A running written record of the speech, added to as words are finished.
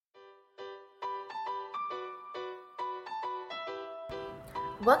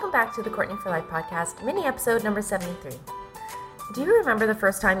Welcome back to the Courtney for Life podcast, mini episode number 73. Do you remember the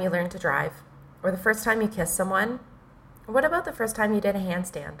first time you learned to drive? Or the first time you kissed someone? Or what about the first time you did a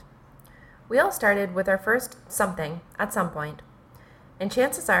handstand? We all started with our first something at some point, and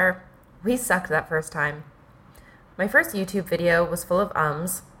chances are we sucked that first time. My first YouTube video was full of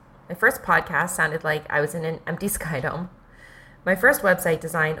ums. My first podcast sounded like I was in an empty skydome. My first website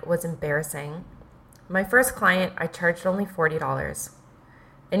design was embarrassing. My first client, I charged only $40.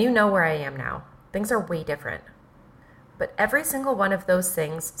 And you know where I am now. Things are way different. But every single one of those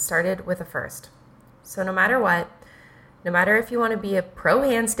things started with a first. So no matter what, no matter if you want to be a pro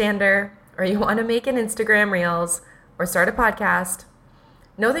handstander, or you want to make an Instagram Reels, or start a podcast,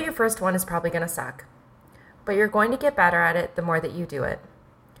 know that your first one is probably going to suck. But you're going to get better at it the more that you do it.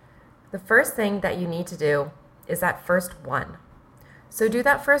 The first thing that you need to do is that first one. So do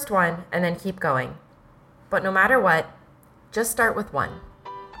that first one and then keep going. But no matter what, just start with one.